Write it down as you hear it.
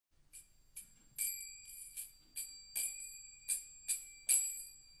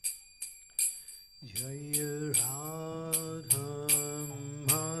Jaya Radha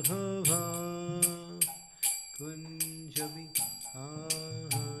Madhava Kunjabi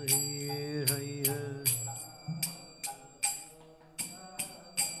Hari Raya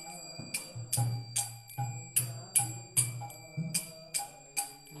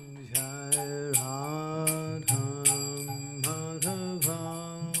Jaya Radha Madhava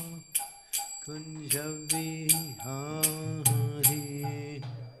Kunjabi Hari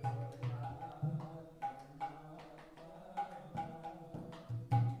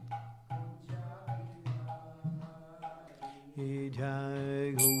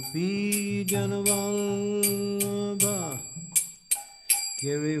Jai Gopi Janavallabha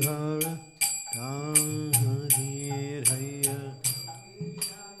Girivara Dhaniraya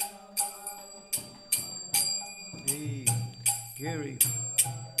Giri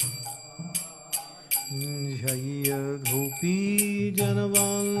Jaya Gopi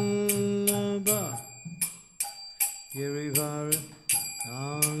Janavallabha Girivara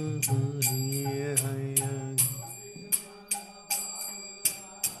Dhaniraya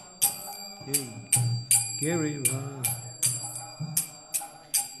Giriva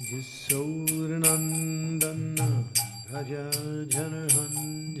Jasodanandana Raja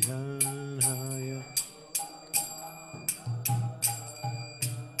Janahanjanaya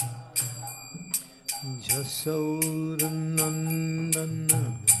Jasodanandana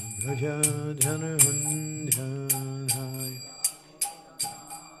Raja Janahanjanaya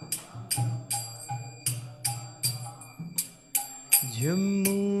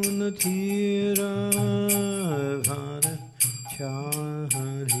Jamunatira Vana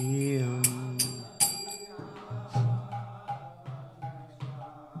Chariyam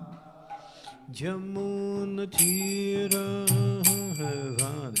Jamunatira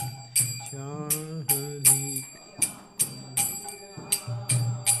Vana Chariyam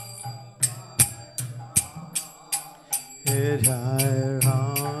Jai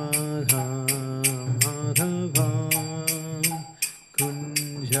Radha Madhava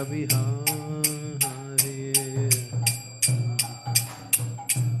Kunjabihari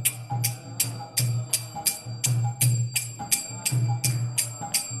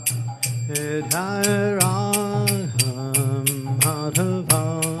Jai Radha Madhava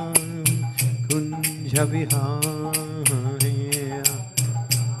Kunjabihari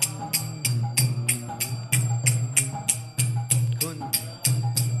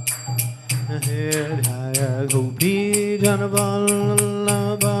Jaya Gopi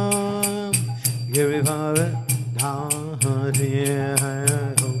Janavallabha Girivara Dhaniraya Jaya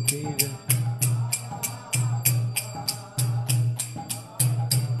Gopi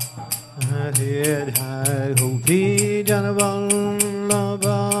Jaya Gopi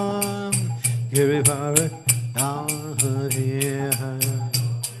Janavallabha Girivara Dhaniraya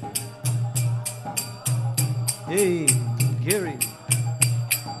Hey Giri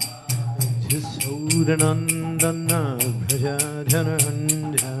Jasodanandana Bhaja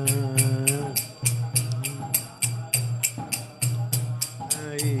Janahanja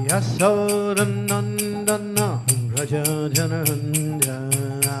Jasodanandana Bhaja Janahanja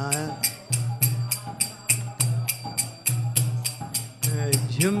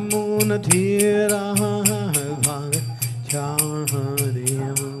Jamunatira Bhava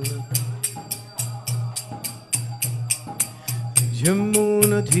Chariyam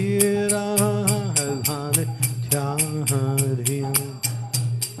Jamunatira Bhava Chariyam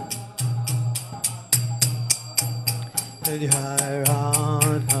Jai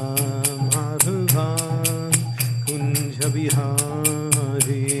Radha Madhava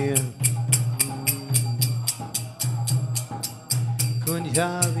Kunjabihari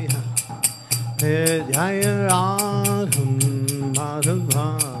Kunjabihari Jai Radha Madhava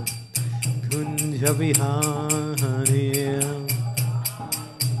Kunjabihari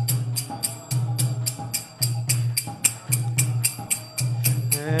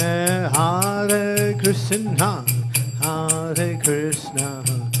Hare Krishna Hare Krishna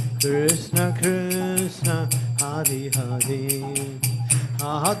Krishna Krishna Hare Hare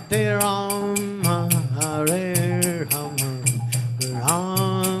Hare Rama Hare Rama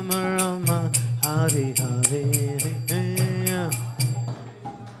Rama Rama Hare Hare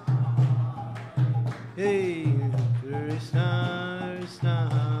Hey Krishna Krishna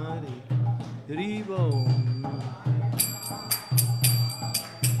Hare Hare Bol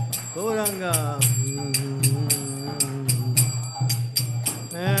Gauranga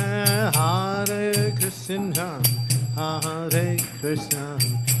Hare Krishna Hare Krishna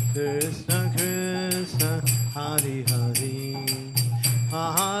Krishna Krishna Hare Hare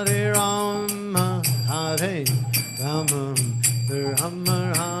Hare Rama Hare Rama Rama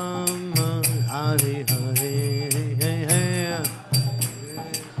Rama Hare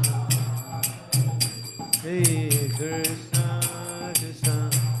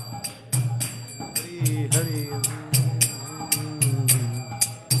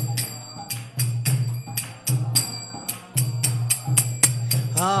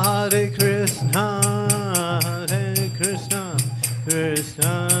Hare Krishna, Hare Krishna,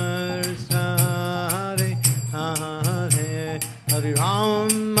 Krishna Krishna, Hare Hare, Hare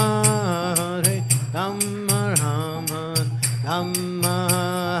Rama, Hare Rama, Rama Rama,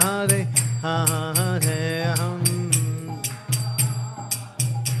 Hare Hare,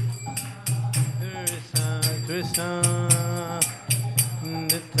 Krishna Krishna,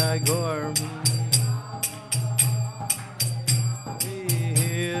 Nitya Gaur.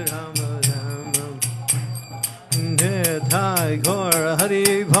 Thai Gaur Hari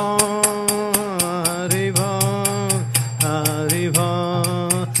Bham, Hari Bham, Hari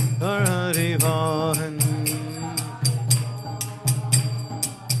Bham, Gaur Hari Bham.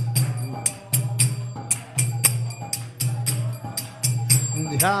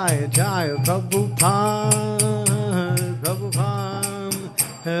 Jai Jai Prabhupada,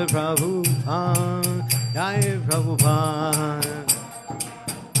 Prabhupada, Prabhupada, Jai Prabhupada.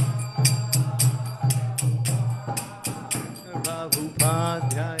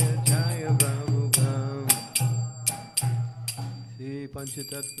 Jaya Jaya Prabhupada. Shri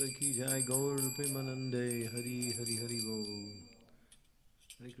Panchatattva ki Jai, Gaur Premanande, Hari Hari Hari Bol.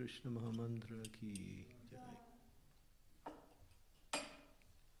 Hare Krishna Mahamantra ki Jai.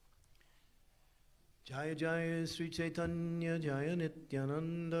 Jaya Jaya Sri Chaitanya Jaya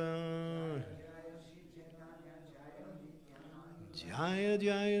Nityananda. Jaya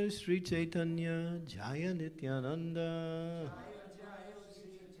Jaya Sri Chaitanya Jaya Nityananda.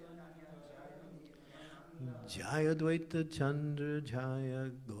 Jaya Dvaita Chandra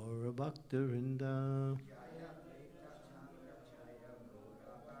Jaya Gaura Bhakta Vrinda.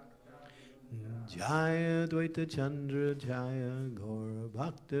 Jaya Dvaita Chandra Jaya Gaura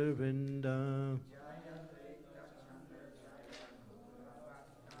Bhakta Vrinda.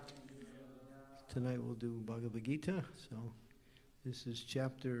 Tonight we'll do Bhagavad-gita. So this is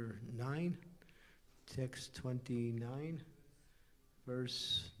chapter 9, text 29,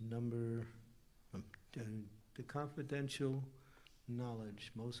 verse number the confidential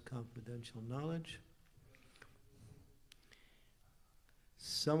knowledge, most confidential knowledge.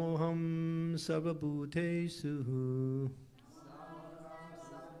 Samoham sarvabhutesu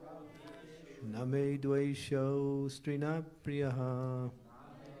name dvaisho strinapriyaha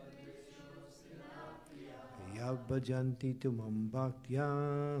yabhajanti tumam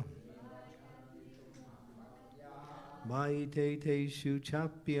bhaktya maite teshu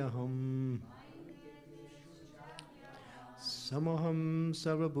chapyaham. Samoham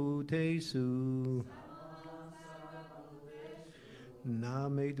sarvabhutesu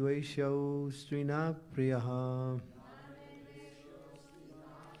name dvaisho strinapriyaha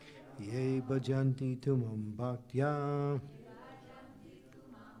ye bhajanti tumam bhaktya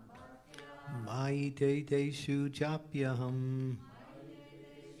maite teshu chapyaham.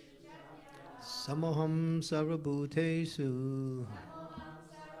 Samoham sarvabhutesu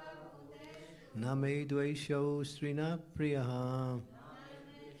name dvaisho strinapriyaha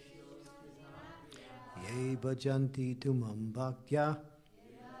ye bhajanti tumam bhaktya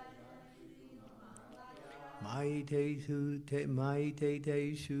maite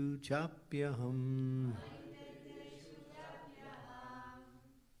teshu chapyaham.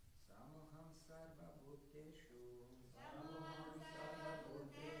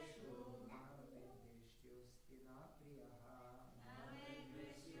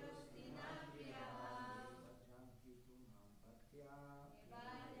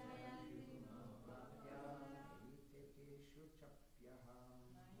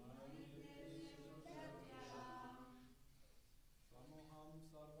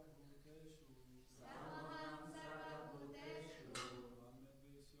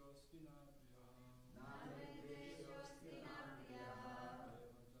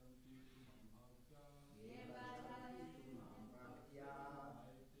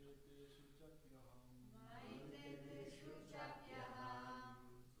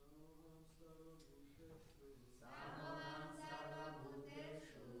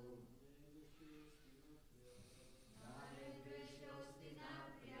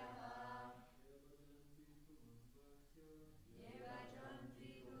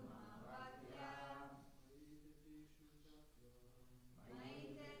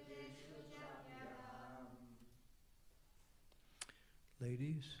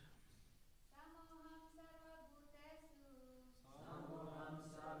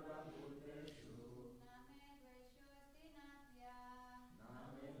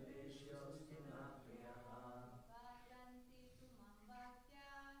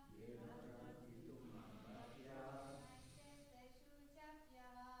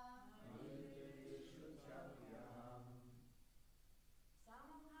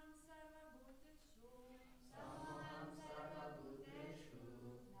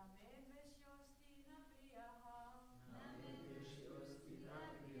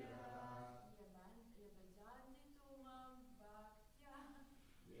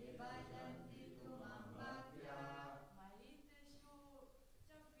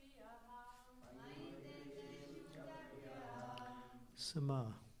 Sama.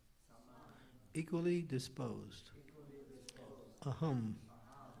 Equally disposed. Aham.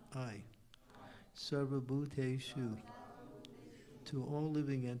 I. Sarva bhuteshu. To all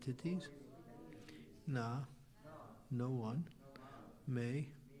living entities. Na. No one. Me.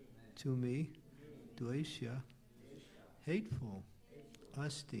 To me. Dvesha. Hateful.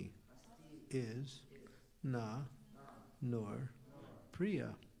 Asti. Is. Na. Nor.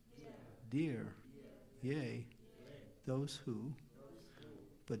 Priya. Dear. Yea. Those who.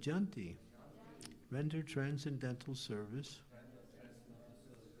 Bhajanti. Render transcendental service.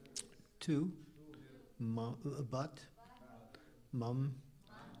 To. But. Mam.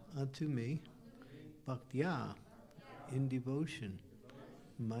 Unto me. Bhaktya. In devotion.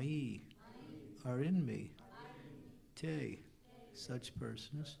 Mai. Are in me. Te. Such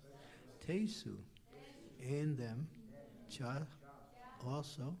persons. Tesu. And them. Cha.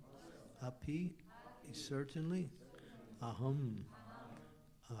 Also. Api. Certainly. Aham.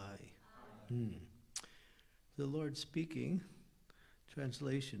 I. The Lord speaking.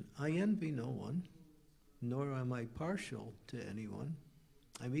 Translation. I envy no one, nor am I partial to anyone.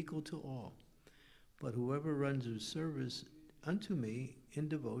 I'm equal to all. But whoever renders service unto me in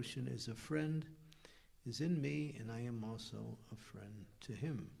devotion is a friend, is in me, and I am also a friend to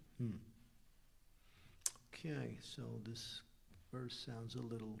him. Okay, so this verse sounds a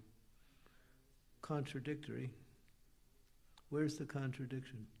little contradictory. Where's the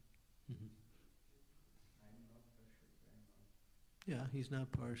contradiction? Yeah, he's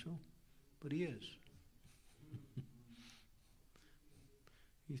not partial, but he is.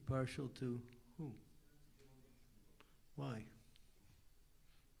 He's partial to who? Why?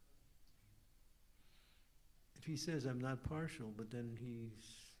 If he says I'm not partial, but then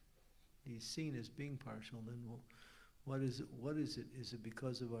he's seen as being partial, then what is it? What is it? Is it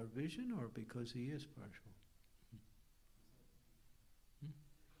because of our vision or because he is partial?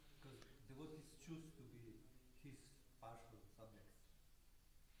 Because devotees choose to be his partial subjects.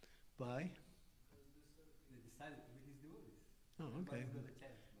 By? They decided to be his devotees. Oh, okay. Everybody's got a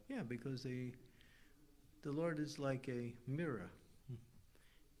chance, but Yeah, because the Lord is like a mirror.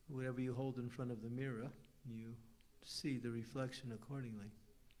 Whatever you hold in front of the mirror, you see the reflection accordingly.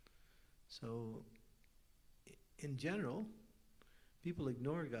 So, in general, people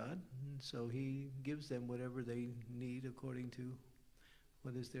ignore God, and so he gives them whatever they need according to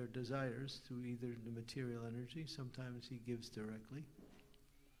what is their desires through either the material energy. Sometimes he gives directly.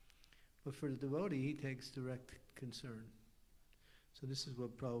 But for the devotee, he takes direct concern. So this is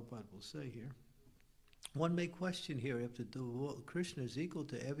what Prabhupada will say here. One may question here if Krishna is equal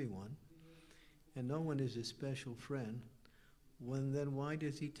to everyone, and no one is his special friend, then why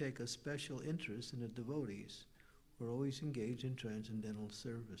does he take a special interest in the devotees who are always engaged in transcendental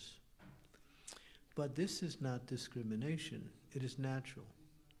service? But this is not discrimination, it is natural.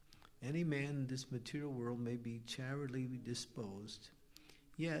 Any man in this material world may be charitably disposed,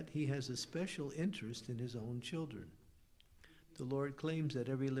 yet he has a special interest in his own children. The Lord claims that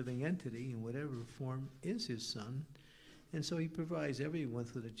every living entity, in whatever form, is his son, and so he provides everyone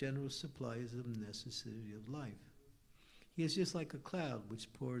with a generous supply of the necessity of life. He is just like a cloud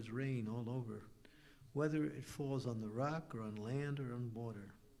which pours rain all over, whether it falls on the rock or on land or on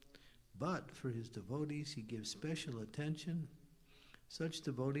water. But for his devotees he gives special attention. Such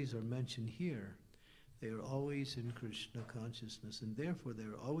devotees are mentioned here. They are always in Krishna consciousness, and therefore they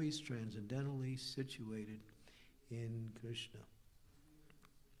are always transcendentally situated in Krishna.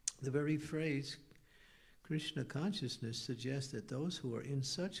 The very phrase Krishna consciousness suggests that those who are in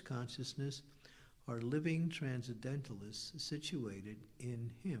such consciousness are living transcendentalists situated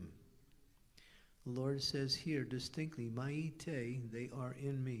in him. The Lord says here distinctly, Mai te, they are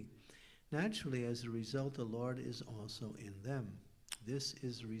in me. Naturally, as a result, the Lord is also in them. This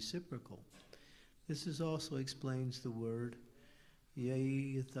is reciprocal. This also explains the word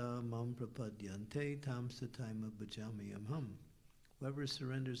Yayitha mam prapadyante tam sataima bhajami amham. Whoever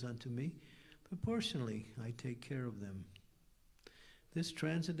surrenders unto me, proportionally I take care of them. This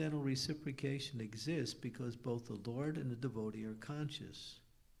transcendental reciprocation exists because both the Lord and the devotee are conscious.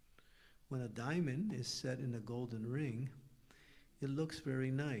 When a diamond is set in a golden ring, it looks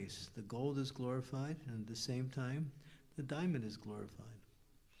very nice. The gold is glorified, and at the same time, the diamond is glorified.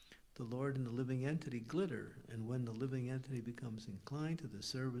 The Lord and the living entity glitter, and when the living entity becomes inclined to the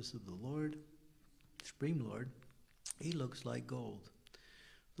service of the Lord, Supreme Lord, he looks like gold.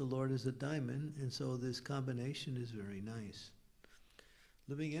 The Lord is a diamond, and so this combination is very nice.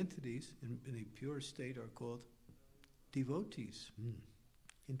 Living entities in a pure state are called devotees.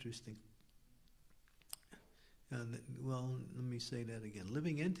 Interesting. Well, let me say that again.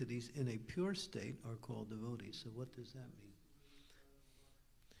 Living entities in a pure state are called devotees. So what does that mean?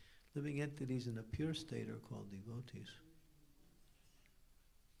 Living entities in a pure state are called devotees.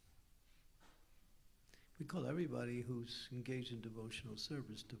 We call everybody who's engaged in devotional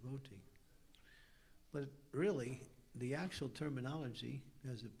service devotee. But really, the actual terminology,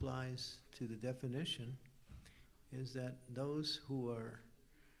 as it applies to the definition, is that those who are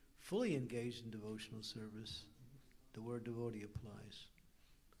fully engaged in devotional service, the word devotee applies.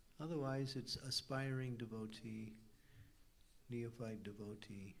 Otherwise, it's aspiring devotee, neophyte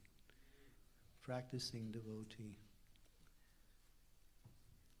devotee, practicing devotee.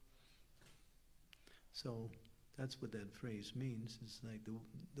 So that's what that phrase means. It's like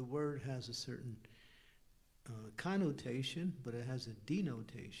the word has a certain connotation, but it has a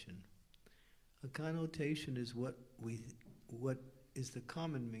denotation. A connotation is what is the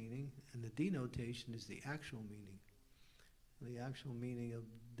common meaning, and the denotation is the actual meaning. The actual meaning of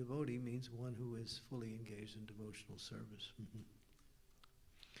devotee means one who is fully engaged in devotional service.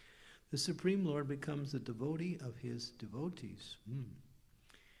 The Supreme Lord becomes the devotee of his devotees.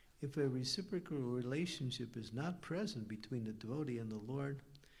 If a reciprocal relationship is not present between the devotee and the Lord,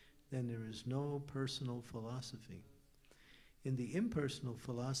 then there is no personal philosophy. In the impersonal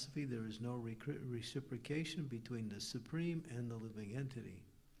philosophy, there is no reciprocation between the Supreme and the living entity.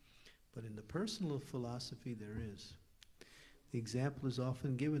 But in the personal philosophy, there is. The example is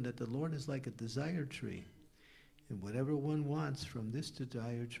often given that the Lord is like a desire tree, and whatever one wants from this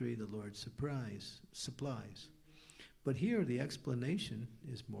desire tree, the Lord supplies. But here the explanation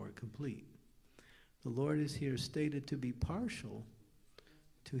is more complete. The Lord is here stated to be partial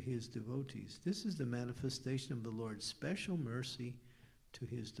to his devotees. This is the manifestation of the Lord's special mercy to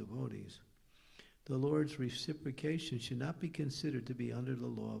his devotees. The Lord's reciprocation should not be considered to be under the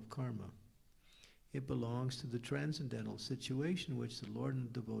law of karma. It belongs to the transcendental situation in which the Lord and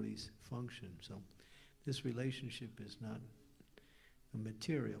the devotees function. So this relationship is not a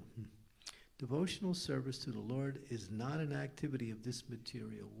material. Devotional service to the Lord is not an activity of this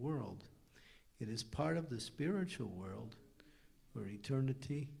material world. It is part of the spiritual world where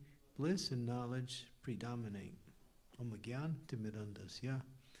eternity, bliss, and knowledge predominate. Om Gyan Timirandasya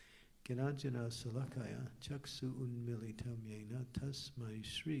Gyanajana Salakaya Chaksu Unmilitam Yena Tasmai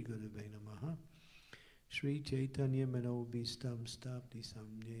Shri Gurave Namaha Shri Chaitanya Manobhistam Stapti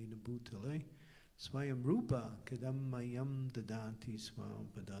Samyena Bhutale Swayam Rupa Kadam Mayam Dadanti Swam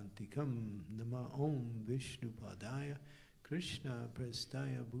Padantikam Nama Om Vishnu Padaya Krishna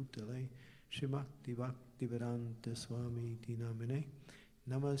Prestaya Bhutale Shrimakti Bhakti Vedanta Swami Tinamine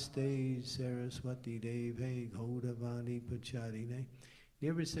Namaste Saraswati Deve Gaudavani Pacharine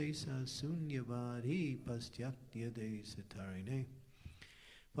Nirvisesa Sunyavadi Pastyatya De Satarine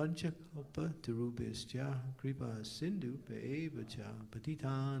Panchakalpa Tarubhischa Kripa Sindhu Pevacha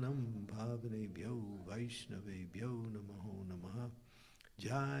Patitanam Bhavanebhyo Vaishnavebhyo Namaho Namaha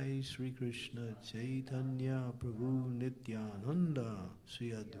Jai Sri Krishna Chaitanya Prabhu Nityananda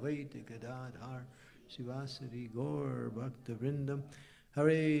Sri Advaita Gadadhar Sivasari Gaur Bhakta Vrindam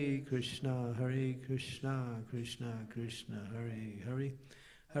Hare Krishna Krishna Krishna Hare Hare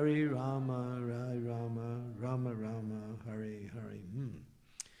Hare Rama Rama Rama Hare Hare.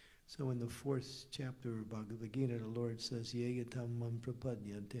 So in the 4th chapter of Bhagavad-gita, the Lord says, Yegatam mam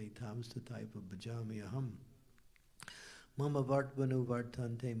prapadyante tamstataiva bhajami aham. Mama vartvanu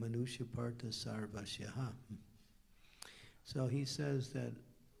vartante manusya partha sarvasyaha. So he says that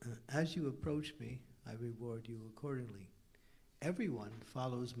as you approach me, I reward you accordingly. Everyone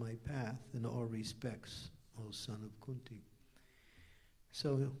follows my path in all respects, O son of Kunti.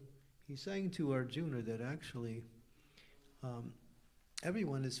 So he's saying to Arjuna that actually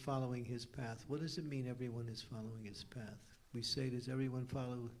everyone is following his path. What does it mean everyone is following his path? We say, does everyone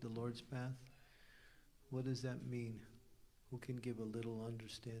follow the Lord's path? What does that mean? Who can give a little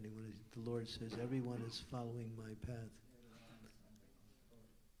understanding? What is it? The Lord says, everyone is following my path.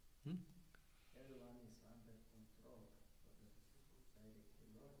 Everyone is under control.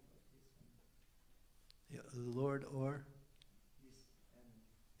 Yeah, the Lord or? This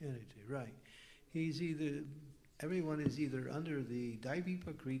energy. Energy, right. Everyone is either under the Daivi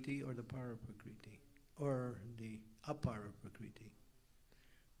Prakriti or the Para Prakriti, or the Apara Prakriti.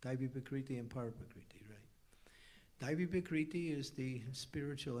 Daivi Prakriti and Para Prakriti, right. Daivi Prakriti is the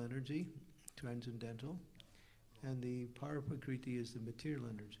spiritual energy, transcendental, and the Para Prakriti is the material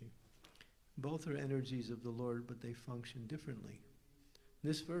energy. Both are energies of the Lord, but they function differently.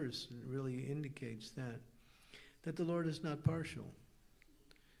 This verse really indicates that the Lord is not partial.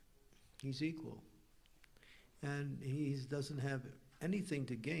 He's equal. And he doesn't have anything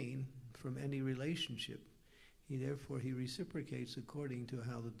to gain from any relationship. Therefore, he reciprocates according to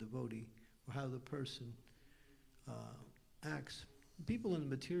how the devotee or how the person acts. people in the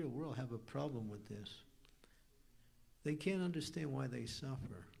material world have a problem with this. They can't understand why they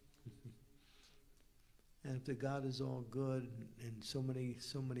suffer. And if the God is all good, and so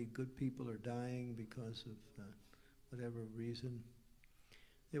many good people are dying because of whatever reason.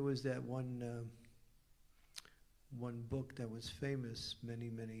 There was that one book that was famous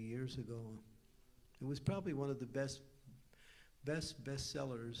many years ago. It was probably one of the best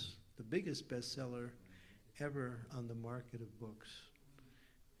bestsellers, the biggest bestseller ever on the market of books.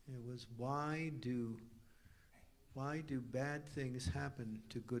 It was Why Do Bad Things Happen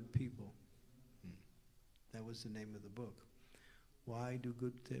to Good People? That was the name of the book. Why do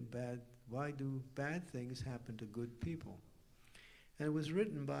bad things happen to good people? And it was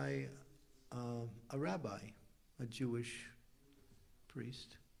written by a rabbi, a Jewish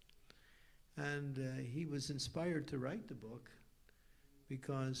priest. And he was inspired to write the book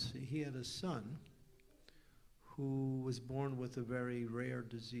because he had a son who was born with a very rare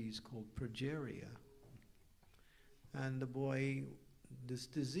disease called progeria. And the boy, this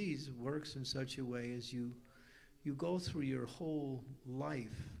disease works in such a way as you go through your whole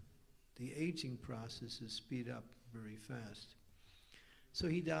life, the aging process is speed up very fast. So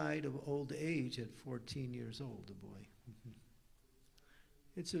he died of old age at 14 years old, the boy.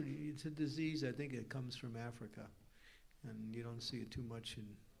 It's a disease, I think it comes from Africa, and you don't see it too much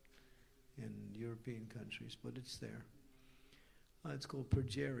in European countries, but it's there. It's called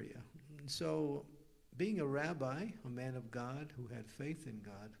progeria. And so, being a rabbi, a man of God who had faith in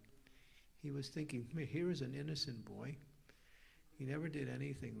God, he was thinking, here is an innocent boy. He never did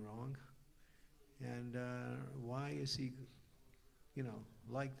anything wrong. And why is he,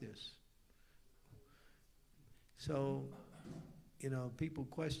 like this? So, people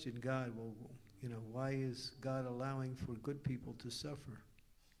question God. Well, why is God allowing for good people to suffer?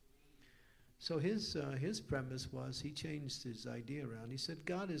 So his premise was, he changed his idea around. He said,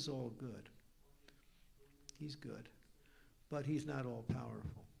 God is all good. He's good. But he's not all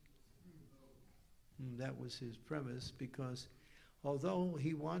powerful. And that was his premise, because although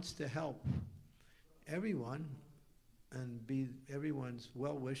he wants to help everyone and be everyone's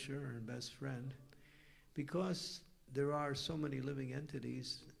well-wisher and best friend, because there are so many living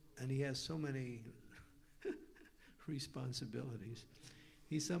entities and he has so many responsibilities,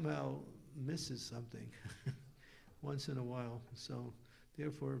 he somehow misses something once in a while. So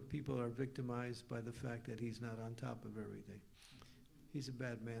therefore people are victimized by the fact that he's not on top of everything. He's a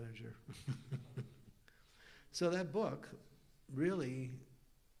bad manager. So that book really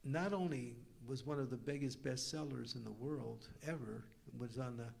not only was one of the biggest bestsellers in the world ever, it was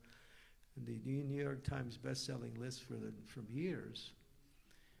on the New York Times best-selling list for years,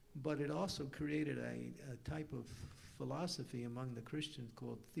 but it also created a type of philosophy among the Christians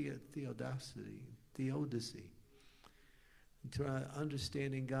called theodicy,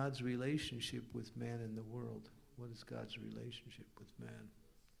 understanding God's relationship with man in the world. What is God's relationship with man?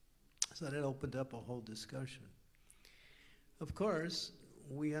 So that opened up a whole discussion. Of course,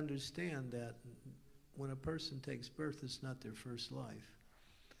 we understand that when a person takes birth, it's not their first life.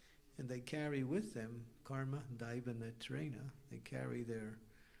 And they carry with them karma, daiva, netrena. They carry their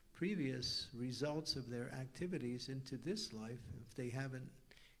previous results of their activities into this life if they haven't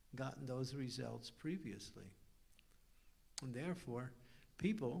gotten those results previously. And therefore,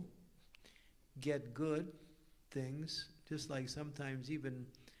 people get good things, just like sometimes even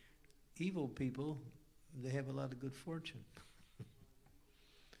evil people, they have a lot of good fortune.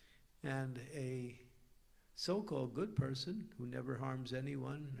 And a so-called good person who never harms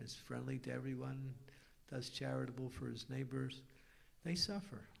anyone, is friendly to everyone, does charitable for his neighbors, they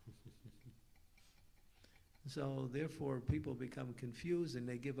suffer. So therefore people become confused and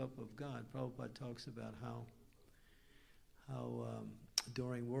they give up of God. Prabhupada talks about how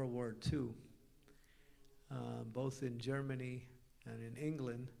during World War II, both in Germany and in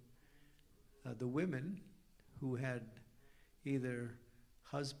England, the women who had either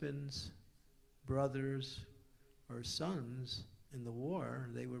husbands, brothers, or sons in the war,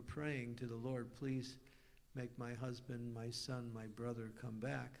 they were praying to the Lord, please make my husband, my son, my brother come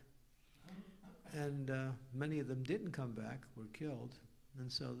back. And many of them didn't come back, were killed, and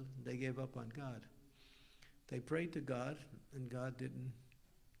so they gave up on God. They prayed to God, and God didn't,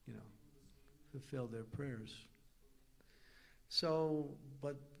 fulfill their prayers. So,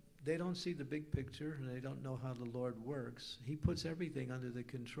 but they don't see the big picture, and they don't know how the Lord works. He puts everything under the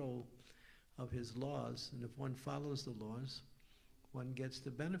control of his laws, and if one follows the laws, one gets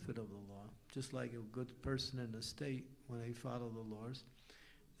the benefit of the law. Just like a good person in a state, when they follow the laws,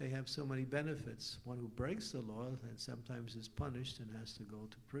 they have so many benefits. One who breaks the law and sometimes is punished and has to go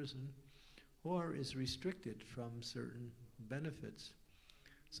to prison, or is restricted from certain benefits.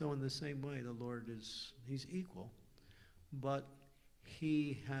 So in the same way, the Lord he's equal, but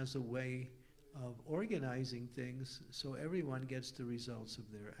he has a way of organizing things so everyone gets the results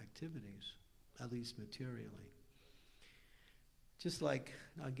of their activities, at least materially. Just like,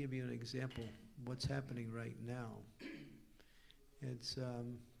 I'll give you an example, what's happening right now. It's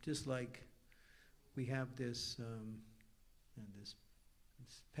just like we have this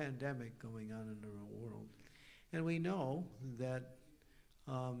pandemic going on in the world. And we know that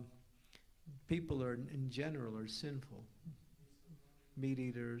people in general are sinful. Meat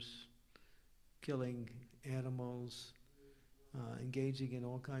eaters, killing animals, engaging in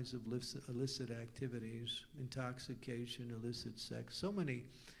all kinds of illicit activities, intoxication, illicit sex. So many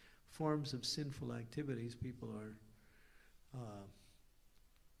forms of sinful activities people are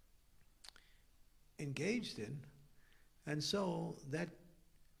engaged in. And so that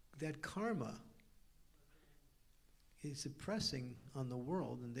karma is pressing on the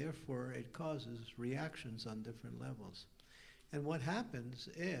world, and therefore it causes reactions on different levels. And what happens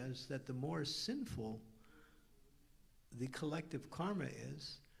is that the more sinful the collective karma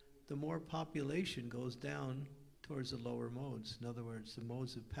is, the more population goes down towards the lower modes. In other words, the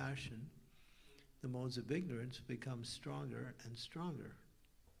modes of passion, the modes of ignorance become stronger and stronger.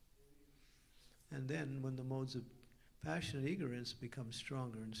 And then when the modes of passion and ignorance become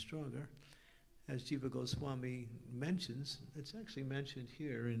stronger and stronger, as Jiva Goswami mentions, it's actually mentioned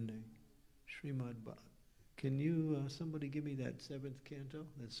here in the Srimad Bhagavad. Can you, somebody give me that 7th canto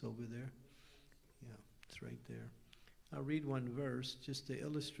that's over there? Yeah, it's right there. I'll read one verse just to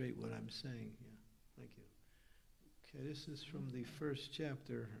illustrate what I'm saying. Yeah, thank you. Okay, this is from the 1st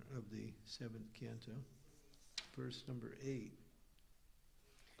chapter of the 7th canto, verse number 8.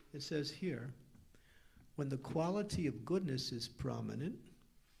 It says here, when the quality of goodness is prominent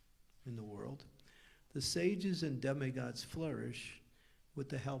in the world, the sages and demigods flourish with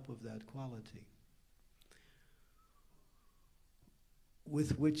the help of that quality,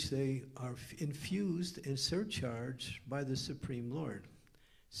 with which they are infused and surcharged by the Supreme Lord.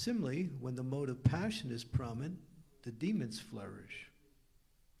 Similarly, when the mode of passion is prominent, the demons flourish.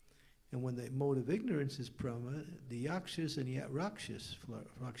 And when the mode of ignorance is prominent, the yakshas and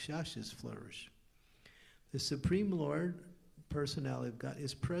rakshasas flourish. The Supreme Lord, personality of God,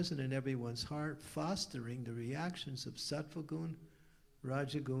 is present in everyone's heart, fostering the reactions of sattva-gun,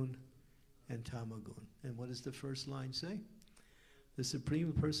 rajagun, and tamagun. And what does the first line say? The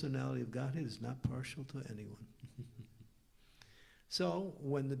Supreme Personality of Godhead is not partial to anyone. So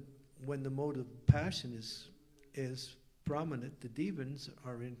when the mode of passion is prominent, the demons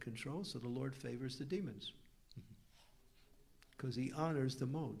are in control, so the Lord favors the demons because he honors the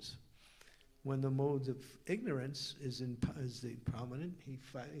modes. When the modes of ignorance is prominent,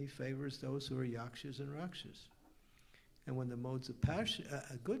 he favors those who are yakshas and rakshas. And when the modes of passion,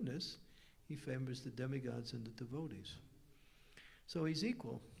 goodness, he favors the demigods and the devotees. So he's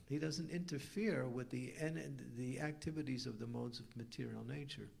equal. He doesn't interfere with the activities of the modes of material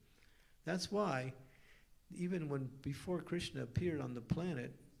nature. That's why, even before Krishna appeared on the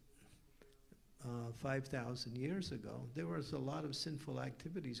planet 5,000 years ago, there was a lot of sinful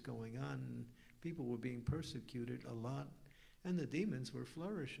activities going on, and people were being persecuted a lot, and the demons were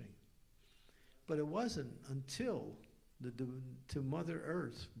flourishing. But it wasn't until to Mother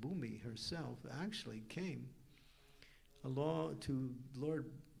Earth, Bhumi herself, actually came along to Lord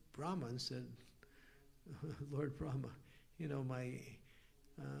Brahma and said, Lord Brahma, you know,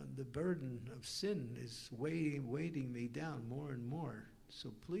 the burden of sin is weighing me down more and more,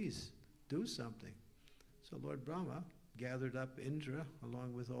 so please do something. So Lord Brahma gathered up Indra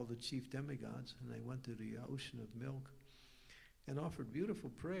along with all the chief demigods, and they went to the ocean of milk and offered beautiful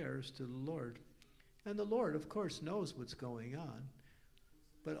prayers to the Lord. And the Lord, of course, knows what's going on,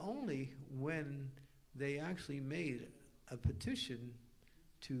 but only when they actually made a petition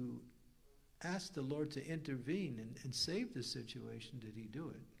to ask the Lord to intervene and save the situation did he do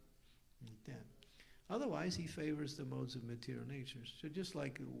it. Like that. Otherwise, he favors the modes of material nature. So just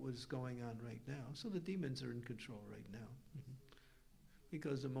like what's going on right now. So the demons are in control right now.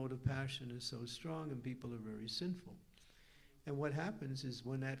 Because the mode of passion is so strong and people are very sinful. And what happens is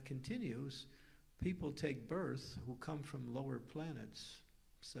when that continues, people take birth who come from lower planets,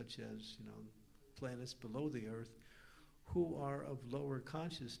 such as, planets below the earth, who are of lower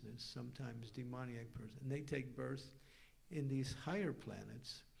consciousness, sometimes demoniac person. And they take birth in these higher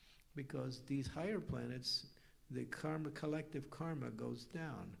planets, because these higher planets, the collective karma goes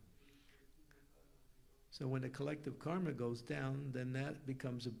down. So when the collective karma goes down, then that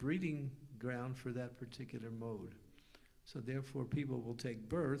becomes a breeding ground for that particular mode. So therefore people will take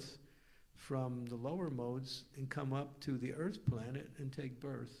birth from the lower modes and come up to the earth planet and take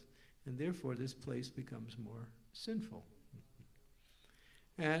birth. And therefore this place becomes more sinful.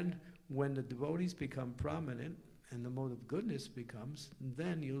 And when the devotees become prominent and the mode of goodness becomes,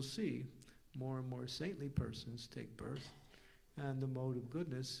 then you'll see more and more saintly persons take birth, and the mode of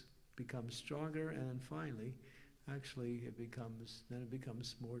goodness becomes stronger, and then finally, actually it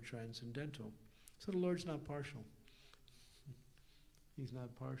becomes more transcendental. So the Lord's not partial. He's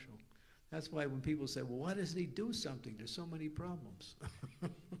not partial. That's why when people say, well, why doesn't he do something? There's so many problems.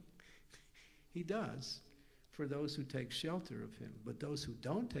 He does for those who take shelter of him. But those who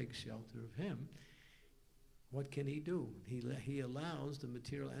don't take shelter of him, what can he do? He allows the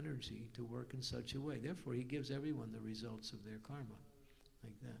material energy to work in such a way. Therefore, he gives everyone the results of their karma,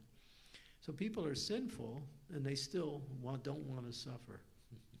 like that. So people are sinful, and they still don't want to suffer.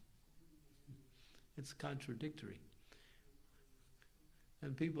 It's contradictory.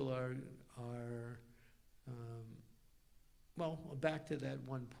 And people are well, back to that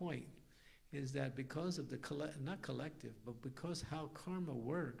one point, is that because of the, not collective, but because how karma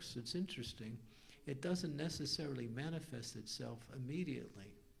works, it's interesting, it doesn't necessarily manifest itself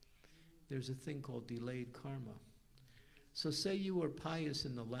immediately. There's a thing called delayed karma. So say you were pious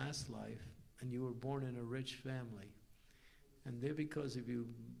in the last life, and you were born in a rich family, and there because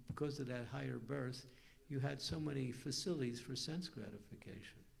of that higher birth, you had so many facilities for sense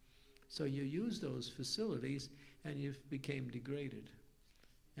gratification. So you used those facilities and you became degraded.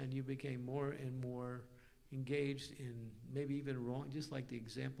 And you became more and more engaged in maybe even wrong, just like the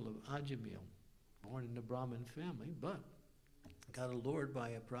example of Ajamil, born in a Brahmin family, but got allured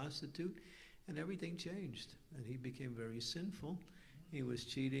by a prostitute and everything changed. And he became very sinful. He was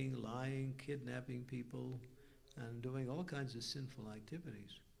cheating, lying, kidnapping people, and doing all kinds of sinful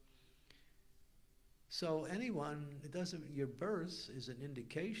activities. So your birth is an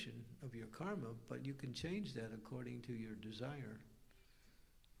indication of your karma, but you can change that according to your desire.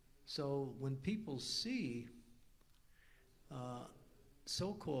 So when people see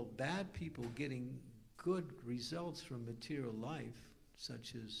so-called bad people getting good results from material life,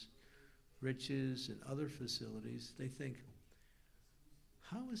 such as riches and other facilities, they think,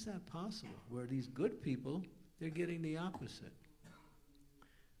 how is that possible? Where these good people, they're getting the opposite.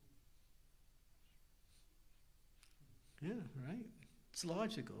 Yeah, right? It's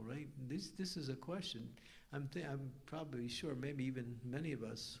logical, right? This is a question. I'm probably sure maybe even many of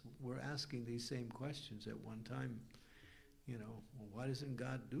us were asking these same questions at one time. You know, well, why doesn't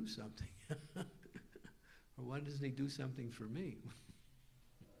God do something? Or why doesn't he do something for me?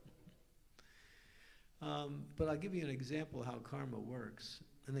 But I'll give you an example of how karma works.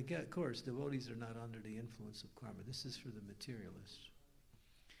 And again, of course, devotees are not under the influence of karma. This is for the materialists.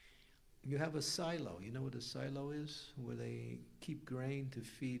 You have a silo. You know what a silo is? Where they keep grain to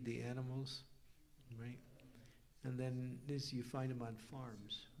feed the animals, right? And then you find them on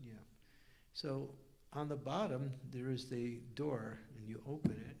farms, yeah. So on the bottom, there is the door, and you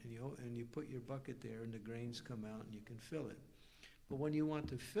open it, and you put your bucket there, and the grains come out, and you can fill it. But when you want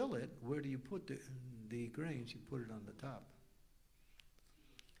to fill it, where do you put the grains? You put it on the top.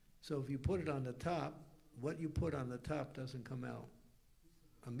 So if you put it on the top, what you put on the top doesn't come out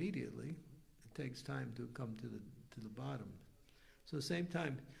immediately. It takes time to come to the bottom. So at the same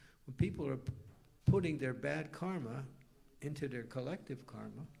time, when people are putting their bad karma into their collective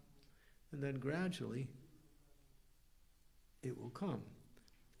karma, and then gradually it will come.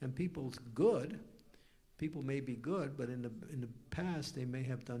 And people may be good, but in the past they may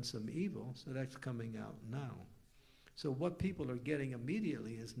have done some evil, so that's coming out now. So what people are getting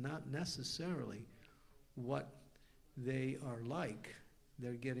immediately is not necessarily what they are like.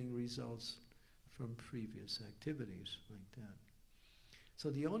 They're getting results from previous activities like that. So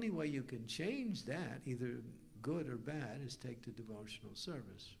the only way you can change that, either good or bad, is take the devotional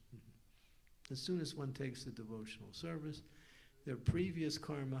service. As soon as one takes the devotional service, their previous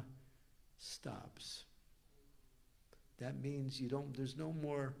karma stops. That means there's no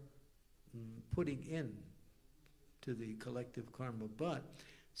more putting in to the collective karma, but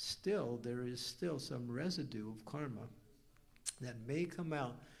still there is still some residue of karma that may come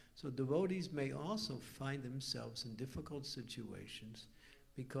out. So devotees may also find themselves in difficult situations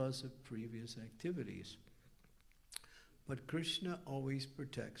because of previous activities. But Krishna always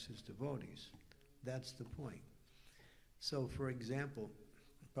protects his devotees. That's the point. So for example,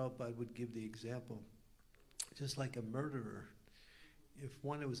 Prabhupada would give the example, just like a murderer. If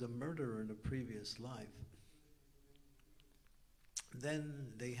one was a murderer in a previous life, then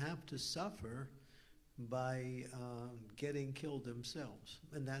they have to suffer by getting killed themselves.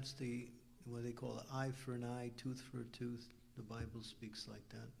 And that's what they call eye for an eye, tooth for a tooth. The Bible speaks like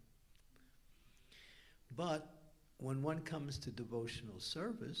that. But when one comes to devotional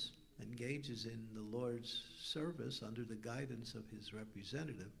service, engages in the Lord's service under the guidance of his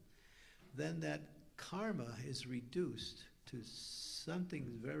representative, then that karma is reduced to something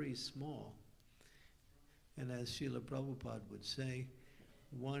very small. And as Srila Prabhupada would say,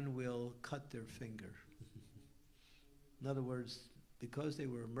 one will cut their finger. In other words, because they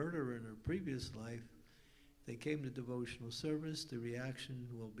were a murderer in their previous life, they came to devotional service, the reaction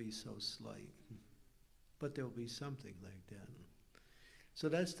will be so slight. But there will be something like that. So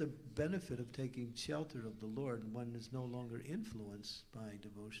that's the benefit of taking shelter of the Lord, and one is no longer influenced by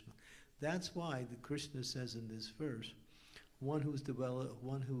devotional. That's why the Krishna says in this verse, one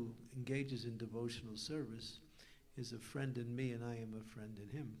who engages in devotional service is a friend in me and I am a friend in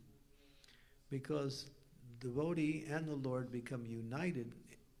him. Because devotee and the Lord become united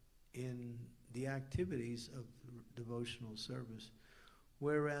in the activities of devotional service,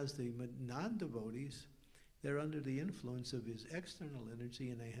 whereas the non-devotees, they're under the influence of his external energy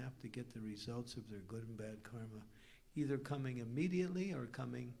and they have to get the results of their good and bad karma, either coming immediately or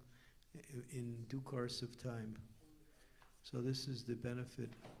coming in due course of time. So this is the benefit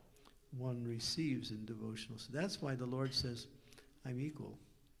one receives in devotional. So that's why the Lord says, I'm equal.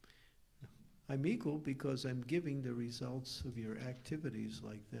 I'm equal because I'm giving the results of your activities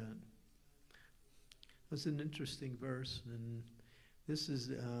like that. That's an interesting verse, and this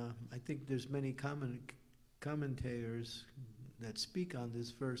is, I think there's many commentators that speak on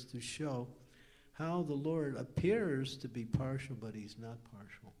this verse to show how the Lord appears to be partial, but he's not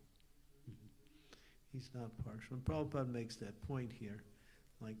partial. He's not partial. And Prabhupada makes that point here,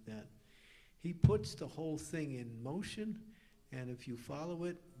 like that. He puts the whole thing in motion, and if you follow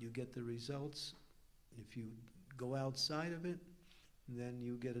it, you get the results. If you go outside of it, then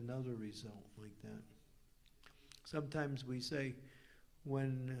you get another result like that. Sometimes we say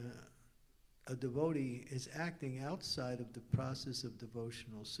when a devotee is acting outside of the process of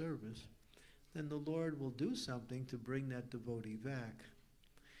devotional service, then the Lord will do something to bring that devotee back.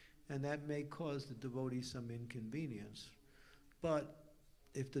 And that may cause the devotee some inconvenience. But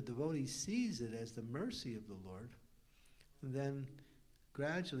if the devotee sees it as the mercy of the Lord, then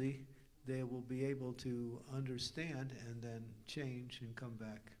gradually they will be able to understand and then change and come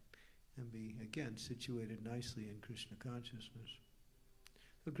back and be, again, situated nicely in Krishna consciousness.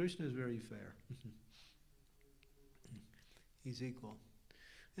 So Krishna is very fair. He's equal.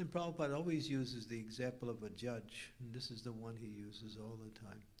 And Prabhupada always uses the example of a judge, and this is the one he uses all the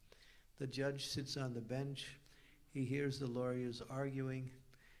time. The judge sits on the bench, he hears the lawyers arguing,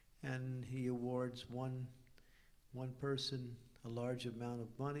 and he awards one person a large amount of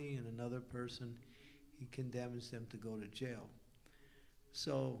money, and another person, he condemns them to go to jail.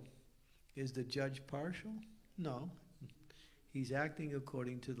 So, is the judge partial? No. He's acting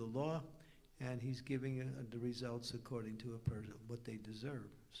according to the law, and he's giving the results according to a person, what they deserve.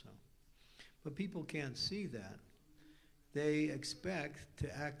 So, but people can't see that. They expect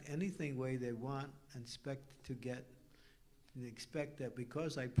to act anything way they want, and expect that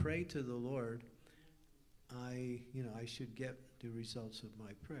because I pray to the Lord, I should get the results of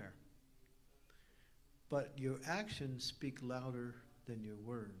my prayer. But your actions speak louder than your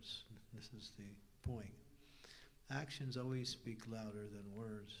words. This is the point. Actions always speak louder than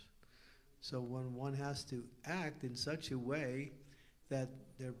words. So when one has to act in such a way that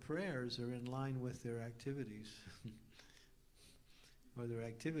their prayers are in line with their activities, or their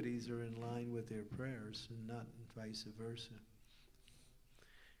activities are in line with their prayers, and not vice versa.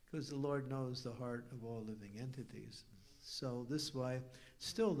 Because the Lord knows the heart of all living entities. So this is why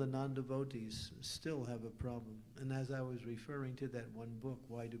still the non-devotees still have a problem. And as I was referring to that one book,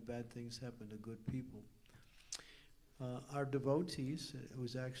 Why Do Bad Things Happen to Good People? Our devotees, it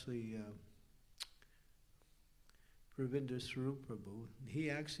was actually Ravinder Swarup Prabhu,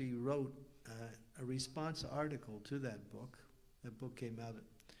 he actually wrote a response article to that book. That book came out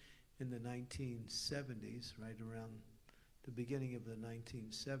in the 1970s, right around the beginning of the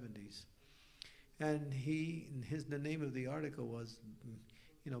 1970s. And the name of the article was,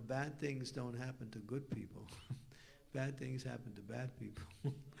 bad things don't happen to good people. Bad things happen to bad people.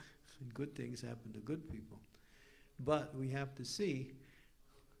 And good things happen to good people. But we have to see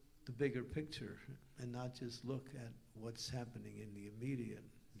the bigger picture and not just look at what's happening in the immediate.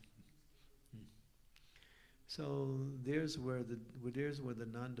 So there's where the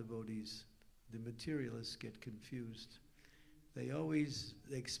non-devotees, the materialists, get confused. They always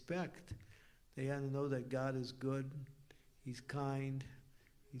expect, they know that God is good, He's kind,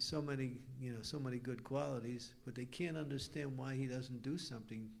 He's so many good qualities, but they can't understand why He doesn't do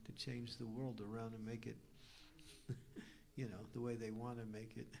something to change the world around and make it, the way they want to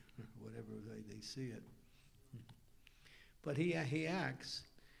make it, or whatever way they see it. But he acts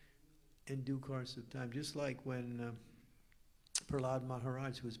in due course of time, just like when Prahlad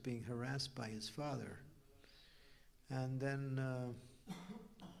Maharaj was being harassed by his father. And then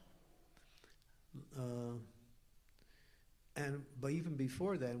but even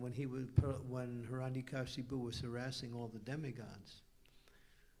before that, when Hiranyakashipu was harassing all the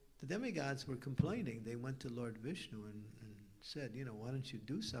demigods were complaining. They went to Lord Vishnu and said, why don't you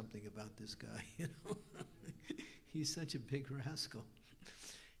do something about this guy? He's such a big rascal.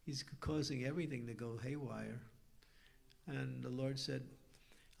 He's causing everything to go haywire. And the Lord said,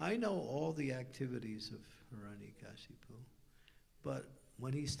 I know all the activities of Hiranyakashipu, but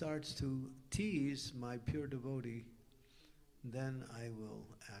when he starts to tease my pure devotee, then I will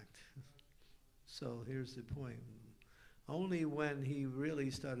act. So here's the point. Only when he really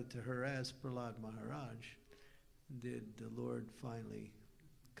started to harass Prahlad Maharaj did the Lord finally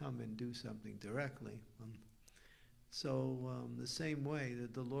come and do something directly. The same way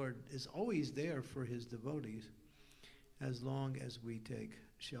that the Lord is always there for his devotees as long as we take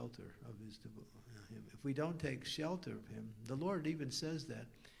shelter of him. If we don't take shelter of him, the Lord even says that,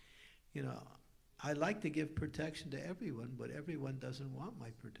 I like to give protection to everyone, but everyone doesn't want my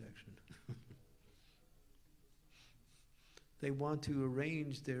protection. They want to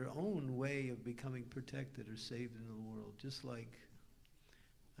arrange their own way of becoming protected or saved in the world, just like,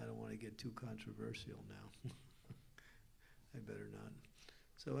 I don't want to get too controversial now. I better not.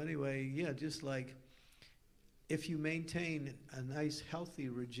 So anyway, yeah, just like if you maintain a nice healthy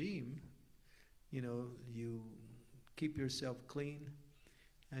regime, you keep yourself clean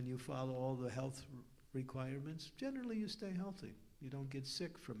and you follow all the health requirements, generally you stay healthy. You don't get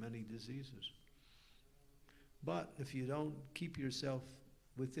sick from any diseases. But if you don't keep yourself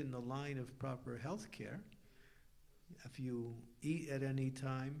within the line of proper health care, if you eat at any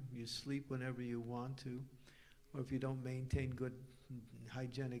time, you sleep whenever you want to, or if you don't maintain good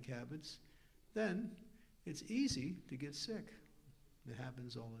hygienic habits, then it's easy to get sick. It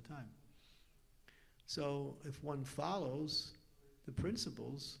happens all the time. So if one follows the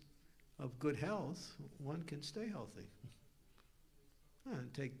principles of good health, one can stay healthy.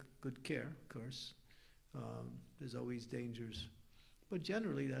 And take good care, of course. There's always dangers. But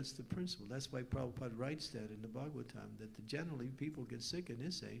generally, that's the principle. That's why Prabhupada writes that in the Bhagavad-gita, that generally people get sick in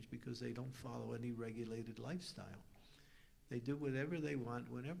this age because they don't follow any regulated lifestyle. They do whatever they want,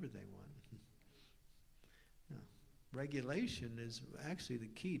 whenever they want. Regulation is actually the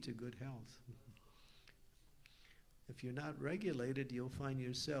key to good health. If you're not regulated, you'll find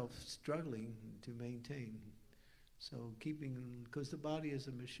yourself struggling to maintain. So because the body is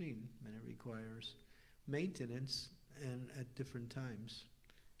a machine and it requires maintenance and at different times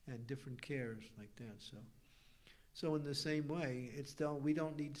and different cares like that. So in the same way, we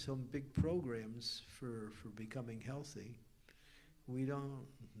don't need some big programs for becoming healthy. We don't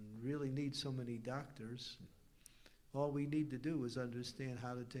really need so many doctors. All we need to do is understand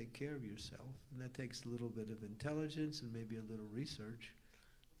how to take care of yourself, and that takes a little bit of intelligence and maybe a little research,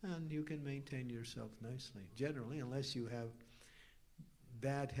 and you can maintain yourself nicely. Generally, unless you have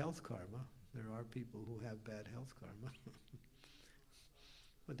bad health karma. There are people who have bad health karma.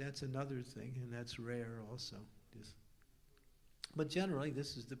 But that's another thing, and that's rare also. But generally,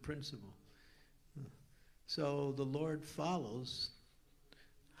 this is the principle. So the Lord follows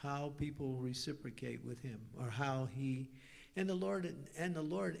how people reciprocate with him, or how and the Lord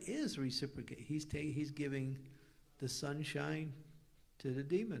is reciprocating. He's giving the sunshine to the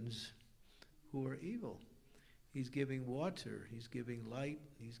demons who are evil. He's giving water, he's giving light,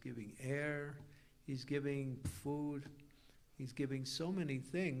 he's giving air, he's giving food, he's giving so many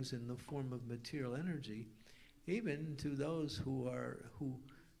things in the form of material energy, even to those who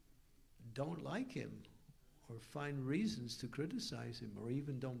don't like him or find reasons to criticize him or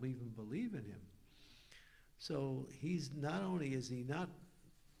don't even believe in him. So not only is he not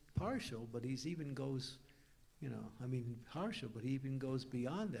partial, but he's even goes, partial, but he even goes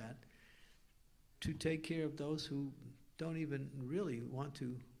beyond that to take care of those who don't even really want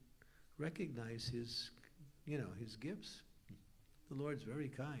to recognize his gifts. The Lord's very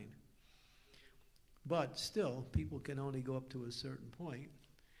kind. But still, people can only go up to a certain point.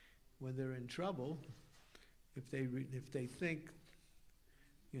 When they're in trouble, if they think,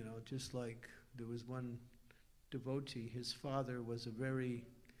 just like there was one devotee, his father was a very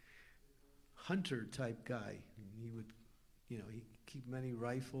hunter type guy. He would, he'd keep many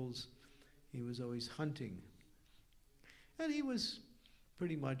rifles. He was always hunting. And he was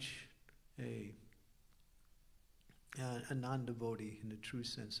pretty much a non-devotee in the true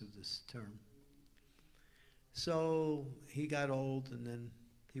sense of this term. So he got old and then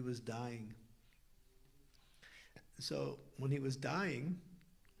he was dying. So when he was dying,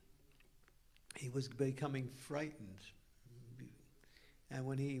 he was becoming frightened. And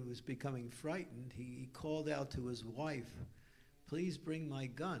when he was becoming frightened, he called out to his wife, please bring my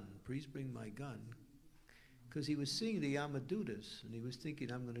gun, please bring my gun. Because he was seeing the Yamadutas, and he was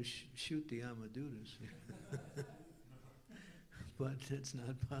thinking, I'm going to shoot the Yamadutas. But it's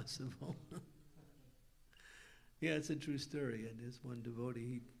not possible. Yeah, it's a true story. And there's one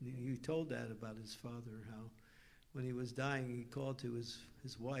devotee, he told that about his father, how when he was dying, he called to his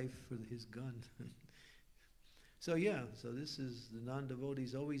wife for his gun. So this is, the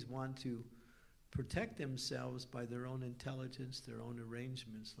non-devotees always want to protect themselves by their own intelligence, their own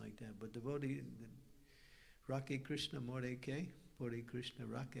arrangements like that. But devotee, Rake Krishna Moreke, Pore Krishna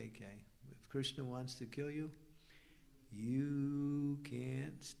Rakeke. If Krishna wants to kill you, you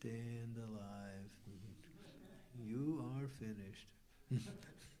can't stand alive. You are finished.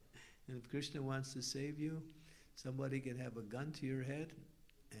 And if Krishna wants to save you, somebody can have a gun to your head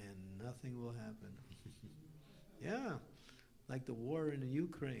and nothing will happen. Yeah, like the war in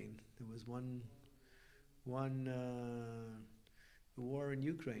Ukraine. There was the war in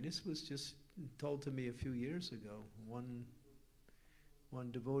Ukraine. This was just told to me a few years ago. One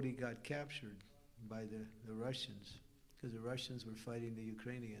devotee got captured by the Russians because the Russians were fighting the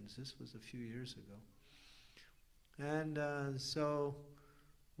Ukrainians. This was a few years ago. And so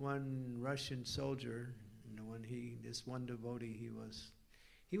one Russian soldier, this one devotee,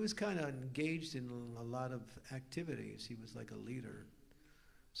 he was kind of engaged in a lot of activities. He was like a leader.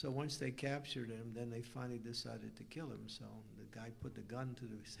 So once they captured him, then they finally decided to kill him. So the guy put the gun to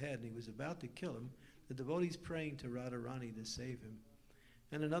his head, and he was about to kill him. The devotee's praying to Radharani to save him.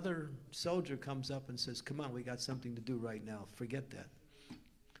 And another soldier comes up and says, come on, we got something to do right now. Forget that.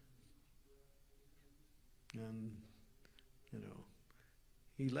 And,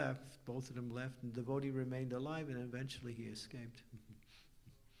 he left. Both of them left, and the devotee remained alive, and eventually he escaped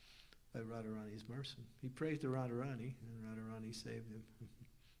by Radharani's mercy. He prayed to Radharani, and Radharani saved him.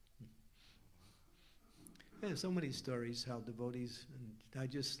 Yeah, so many stories how devotees, and I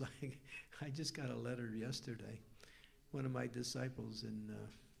just got a letter yesterday. One of my disciples in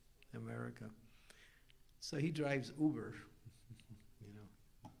America. So he drives Uber,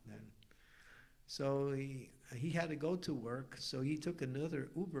 So he had to go to work, so he took another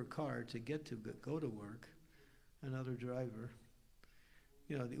Uber car to go to work, another driver.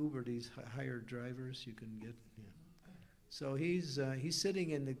 The Uber, these hired drivers you can get. Yeah. So he's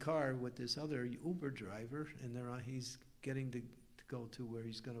sitting in the car with this other Uber driver, and he's getting to go to where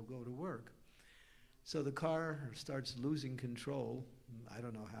he's going to go to work. So the car starts losing control. I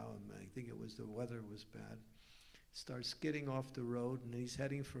don't know how. I think it was the weather was bad. Starts skidding off the road, and he's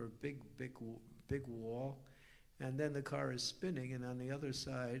heading for a big wall. And then the car is spinning, and on the other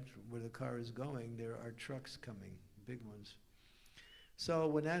side, where the car is going, there are trucks coming, big ones. So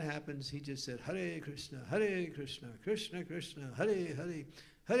when that happens, he just said, Hare Krishna, Krishna Krishna, Hare Hare,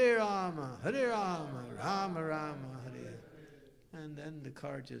 Hare Rama, Rama Rama, Hare. And then the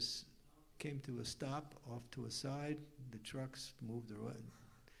car just came to a stop, off to a side. The trucks moved away,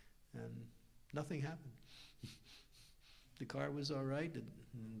 and nothing happened. The car was all right, and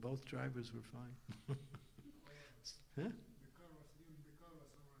both drivers were fine. Huh?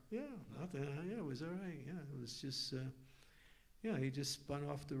 Yeah, nothing. Yeah, it was all right. Yeah, it was just. He just spun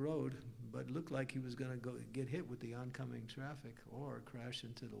off the road, but it looked like he was going to get hit with the oncoming traffic or crash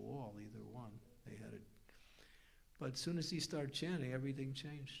into the wall. Either one, they had it. But as soon as he started chanting, everything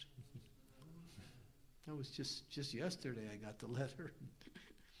changed. That was just yesterday. I got the letter.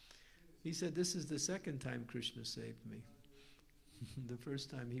 He said, "This is the second time Krishna saved me. The first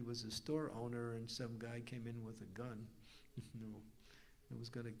time he was a store owner, and some guy came in with a gun. It was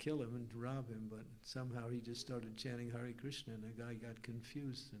going to kill him and rob him, but somehow he just started chanting Hare Krishna, and the guy got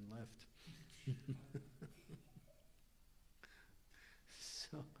confused and left."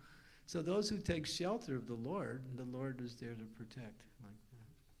 So those who take shelter of the Lord is there to protect, like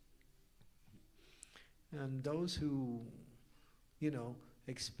that. And those who,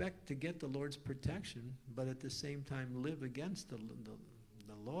 expect to get the Lord's protection, but at the same time live against the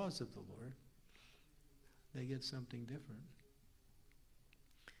laws of the Lord, they get something different.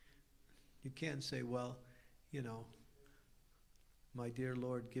 You can't say, well, my dear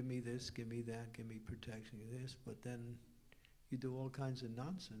Lord, give me this, give me that, give me protection, give me this, but then you do all kinds of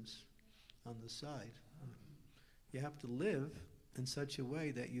nonsense on the side. You have to live in such a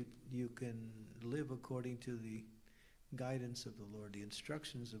way that you can live according to the guidance of the Lord, the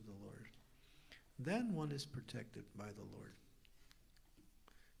instructions of the Lord. Then one is protected by the Lord.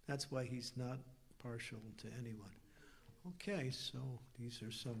 That's why he's not partial to anyone. Okay, so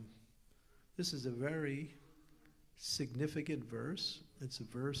this is a very significant verse. It's a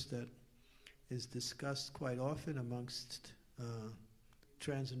verse that is discussed quite often amongst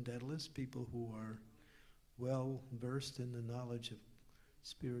transcendentalists, people who are well versed in the knowledge of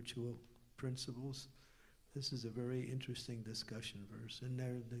spiritual principles. This is a very interesting discussion verse. And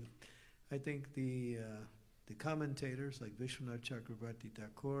I think the commentators like Vishwanath Chakravarti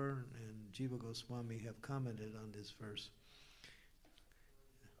Thakur and Jiva Goswami have commented on this verse.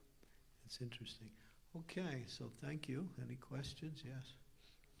 It's interesting. Okay, so thank you. Any questions? Yes.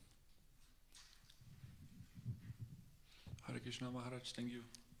 Hare Krishna Maharaj, thank you.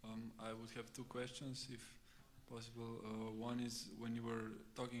 I would have two questions, if possible. One is when you were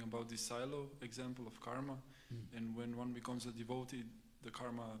talking about the silo example of karma, and when one becomes a devotee, the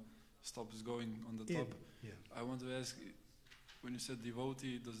karma stops going on the top. Yeah. I want to ask, when you said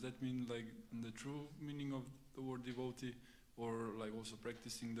devotee, does that mean like the true meaning of the word devotee, or like also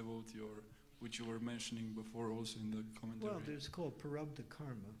practicing devotee, or which you were mentioning before also in the commentary? Well, there's called parabdha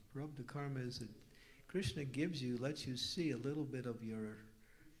karma. Parabdha karma is Krishna gives you, lets you see a little bit of your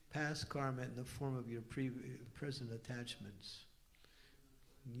past karma in the form of your present attachments.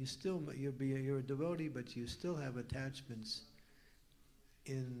 You're a devotee, but you still have attachments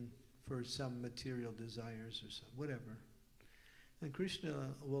for some material desires or whatever. And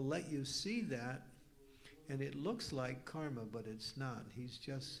Krishna will let you see that, and it looks like karma, but it's not. He's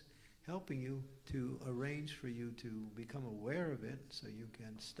just helping you to arrange for you to become aware of it so you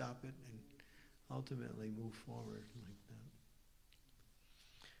can stop it and ultimately move forward like that.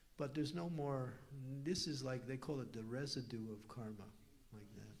 But there's no more, this is like, they call it the residue of karma,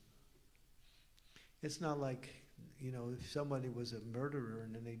 like that. It's not like, if somebody was a murderer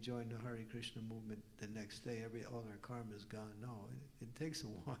and then they joined the Hare Krishna movement the next day, all their karma is gone. No, it takes a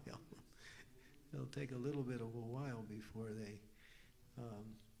while. It'll take a little bit of a while before they,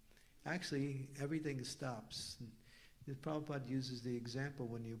 actually everything stops. The Prabhupada uses the example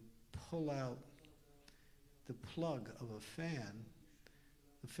when you pull out the plug of a fan,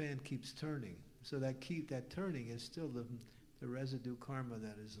 the fan keeps turning. So that turning is still the residue karma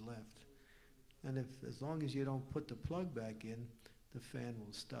that is left. And as long as you don't put the plug back in, the fan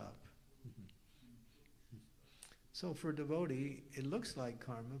will stop. So for a devotee, it looks like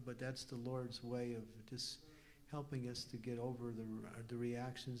karma, but that's the Lord's way of just helping us to get over the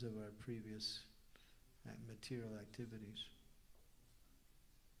reactions of our previous material activities.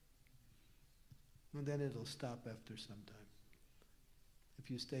 And then it'll stop after some time. If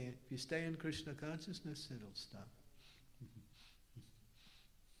you stay in Krishna consciousness, it'll stop.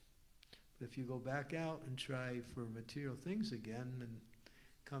 But if you go back out and try for material things again and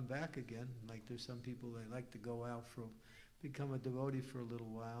come back again, like there's some people that like to go out become a devotee for a little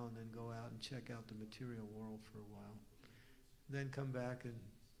while and then go out and check out the material world for a while. Then come back and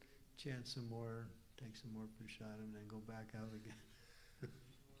chant some more, take some more prasadam, and then go back out again.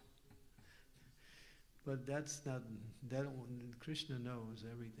 But that's not, Krishna knows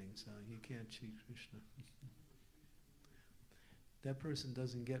everything, so you can't cheat Krishna. That person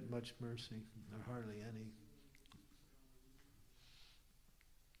doesn't get much mercy, or hardly any.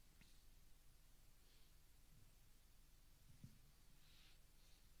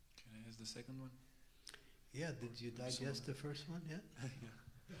 Can I ask the second one? Yeah, did you digest the first one yet? Yeah.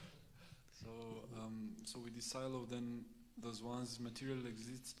 So with the silo, then does one's material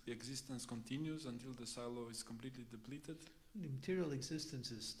existence continues until the silo is completely depleted? The material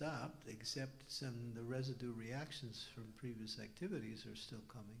existence is stopped, except the residue reactions from previous activities are still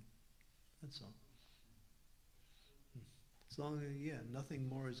coming. That's all. As long as, nothing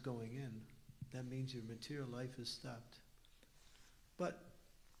more is going in, that means your material life is stopped. But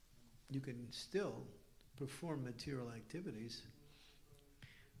you can still perform material activities.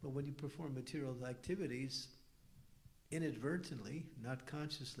 But when you perform material activities, inadvertently, not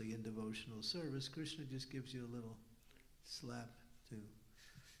consciously in devotional service, Krishna just gives you a little slap to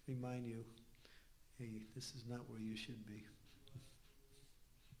remind you, hey, this is not where you should be.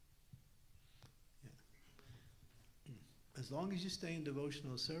 Yeah. As long as you stay in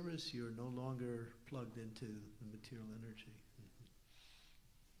devotional service, you're no longer plugged into the material energy.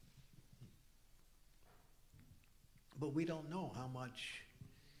 But we don't know how much,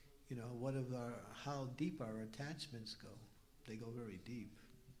 how deep our attachments go. They go very deep.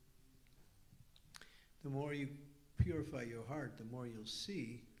 The more you purify your heart, the more you'll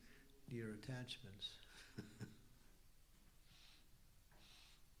see your attachments.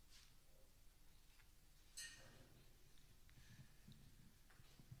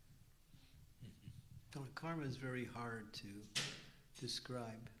 Karma is very hard to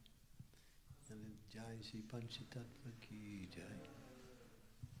describe. And Jai Shri Panchatattva Ki Jai.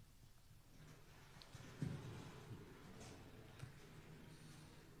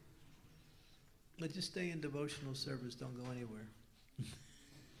 But just stay in devotional service, don't go anywhere.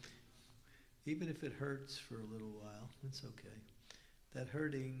 Even if it hurts for a little while, it's okay. That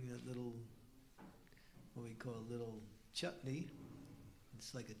hurting, that little, what we call a little chutney,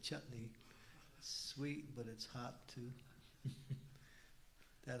 it's like a chutney. It's sweet, but it's hot too.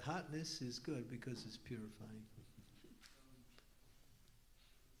 That hotness is good because it's purifying.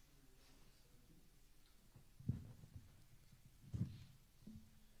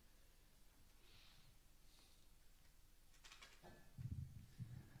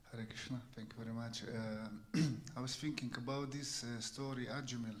 Hare Krishna, thank you very much. I was thinking about this story,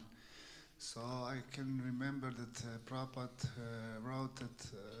 Ajamil. So I can remember that Prabhupada wrote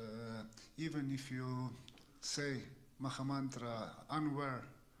that even if you say Mahamantra unaware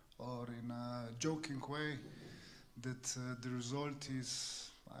or in a joking way, that the result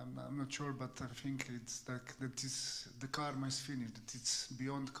is, I'm not sure, but I think it's like that is, the karma is finished, that it's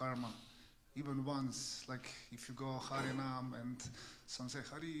beyond karma. Even once, like if you go Harinam and some say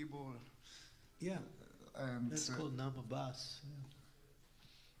Hari Bol. Yeah, and that's called Namabas. Yeah.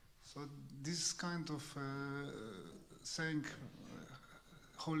 So this kind of saying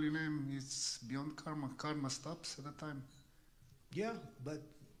holy name is beyond karma. Karma stops at a time. Yeah, but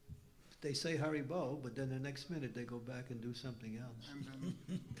they say Haribo, but then the next minute they go back and do something else. And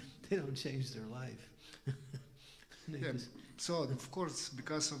then They don't change their life. yeah, so of course,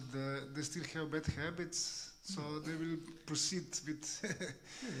 because of they still have bad habits, so they will proceed with. Yeah,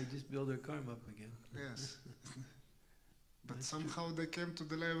 they just build their karma up again. Yes. But That's somehow they came to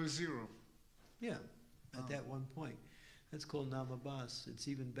the level 0. Yeah, at Oh. that one point. That's called Namabas. It's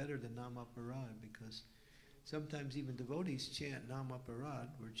even better than Namaparad because sometimes even devotees chant Namaparad,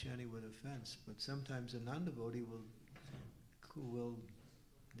 we're chanting with offense, but sometimes a non-devotee will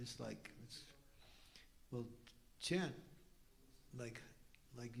just will chant like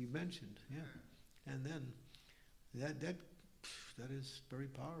you mentioned, yeah. And then that is very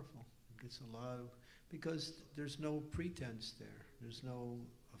powerful. It gets a lot of, because there's no pretense there. There's no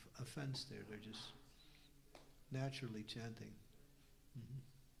offense there. They're just naturally chanting. Mm-hmm.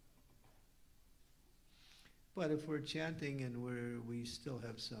 But if we're chanting and we still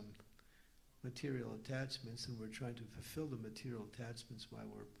have some material attachments and we're trying to fulfill the material attachments while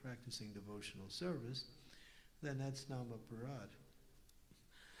we're practicing devotional service, then that's Namaparad.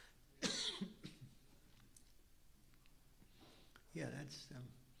 Yeah, that's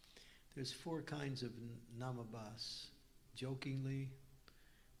there's 4 kinds of namabas: jokingly,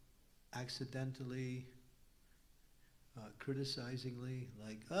 accidentally, criticizingly,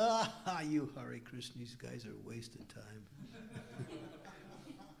 like, you Hare Krishna, these guys are wasting time.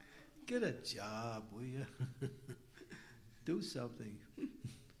 Get a job, will you? Do something.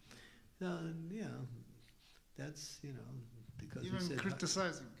 Yeah, that's, because Even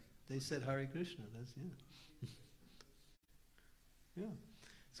criticizing. they said Hare Krishna, that's, yeah. Yeah,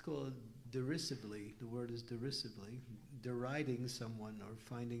 it's called derisively. The word is derisively, deriding someone or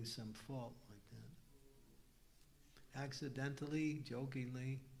finding some fault like that. Accidentally,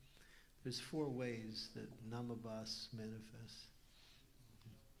 jokingly. There's 4 ways that namabas manifests.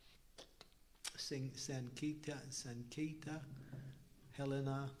 Sankita,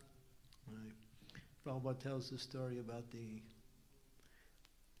 Helena. Right. Prabhupada tells the story about the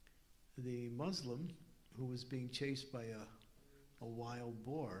Muslim who was being chased by a wild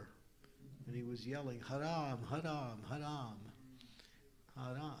boar, and he was yelling, Haram, Haram, Haram,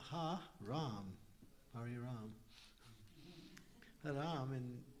 Haram, Ha-Ram, Hari Ram. Haram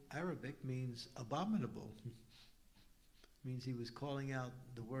in Arabic means abominable. Means he was calling out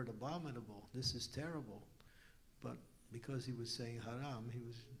the word abominable. This is terrible. But because he was saying Haram,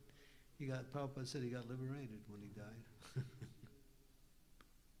 Prabhupada said he got liberated when he died.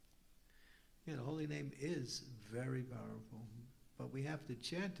 Yeah, the holy name is very powerful. But we have to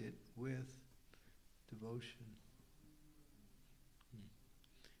chant it with devotion.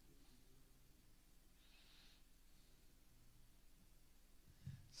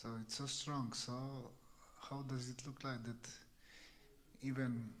 So it's so strong. So how does it look like that?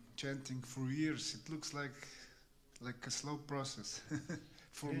 Even chanting for years, it looks like a slow process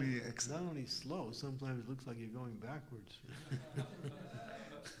for me. It's not only slow, sometimes it looks like you're going backwards.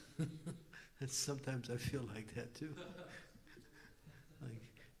 And sometimes I feel like that too.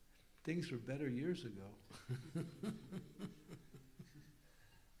 Like, things were better years ago.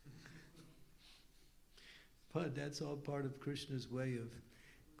 But that's all part of Krishna's way of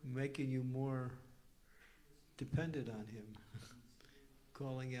making you more dependent on him,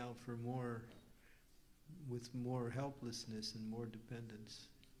 calling out for more, with more helplessness and more dependence.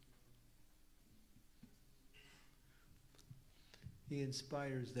 He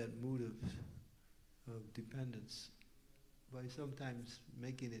inspires that mood of of dependence by sometimes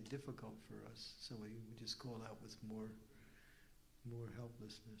making it difficult for us, so we just call out with more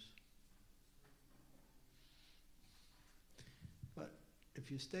helplessness. But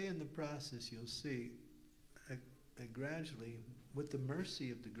if you stay in the process, you'll see that gradually, with the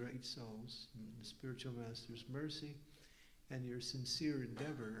mercy of the great souls, the spiritual master's mercy, and your sincere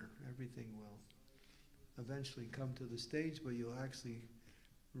endeavor, everything will eventually come to the stage where you'll actually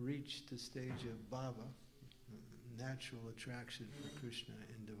reach the stage of bhava, natural attraction for Krishna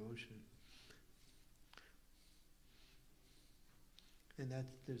in devotion. And that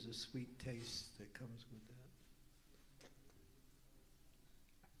there's a sweet taste that comes with that.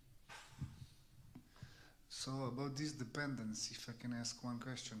 So about this dependence, if I can ask one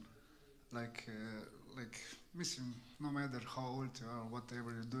question, like missing, no matter how old you are,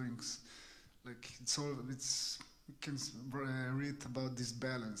 whatever you're doing, you can read about this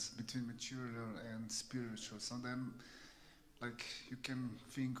balance between material and spiritual. So then, like, you can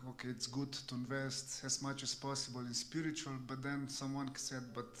think, okay, it's good to invest as much as possible in spiritual, but then someone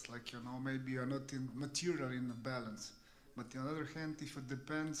said, but like, maybe you're not in material in the balance. But on the other hand, if it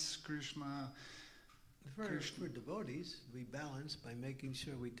depends, Krishna. For devotees, we balance by making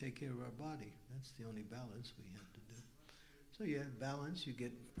sure we take care of our body. That's the only balance we have to do. So you have balance, you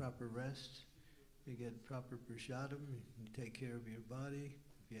get proper rest, you get proper prasadam, you take care of your body.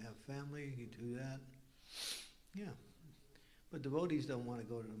 If you have family, you do that. Yeah. But devotees don't want to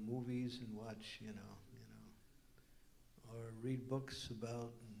go to the movies and watch, or read books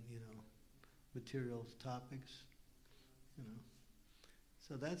about, material topics,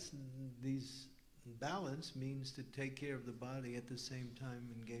 So these balance means to take care of the body at the same time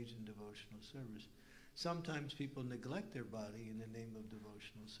engage in devotional service. Sometimes people neglect their body in the name of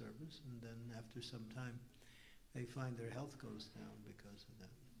devotional service, and then after some time they find their health goes down because of that.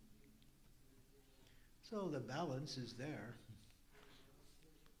 So the balance is there.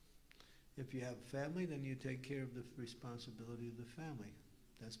 If you have family, then you take care of the responsibility of the family.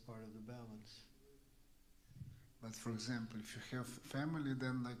 That's part of the balance. But for example, if you have family,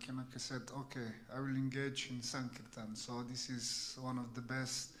 then like I said, okay, I will engage in Sankirtan. So this is one of the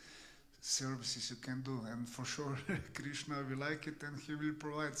best services you can do. And for sure, Krishna will like it and he will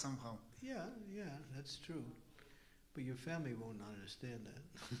provide somehow. Yeah, that's true. But your family won't understand that.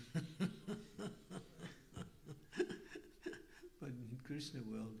 But Krishna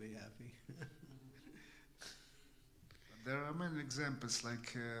will be happy. There are many examples,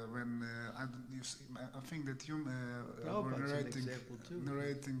 like when I think that you were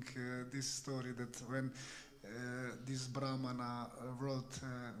narrating this story that when this Brahmana wrote,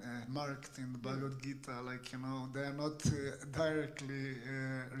 marked in the Bhagavad-gita, they are not directly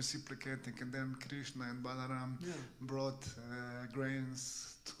reciprocating, and then Krishna and Balaram brought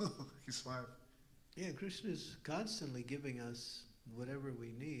grains to his wife. Yeah, Krishna is constantly giving us whatever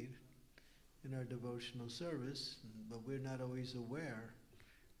we need in our devotional service, but we're not always aware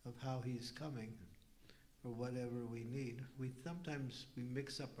of how he's coming or whatever we need. Sometimes we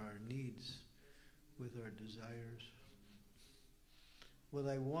mix up our needs with our desires. What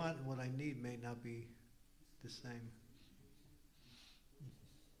I want and what I need may not be the same.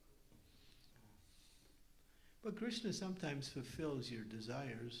 But Krishna sometimes fulfills your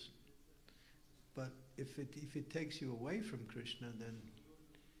desires, but if it takes you away from Krishna, then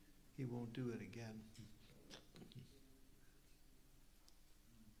he won't do it again.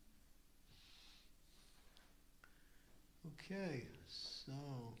 Okay, so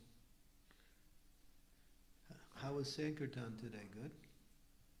how was Sankirtan today? Good?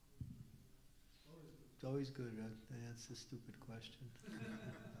 It's always good, right? That's a stupid question.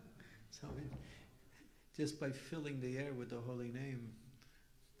 So just by filling the air with the holy name,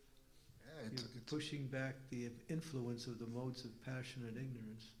 you're pushing back the influence of the modes of passion and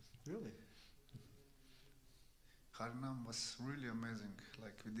ignorance. Really? Harinam was really amazing.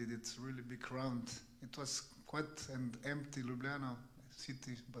 Like we did it really big round. It was quite an empty Ljubljana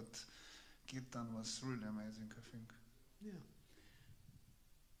city, but Kirtan was really amazing, I think. Yeah.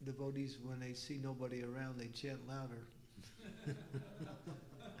 Devotees, when they see nobody around, they chant louder.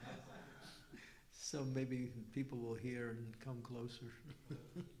 So maybe people will hear and come closer.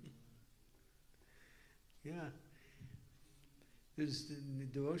 Yeah. The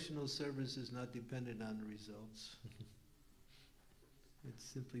devotional service is not dependent on results. It's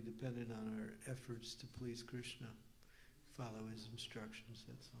simply dependent on our efforts to please Krishna, follow his instructions,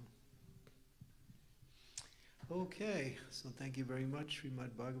 that's all. Okay, so thank you very much.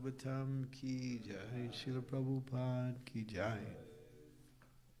 Srimad Bhagavatam ki jai, Srila Prabhupada ki jai.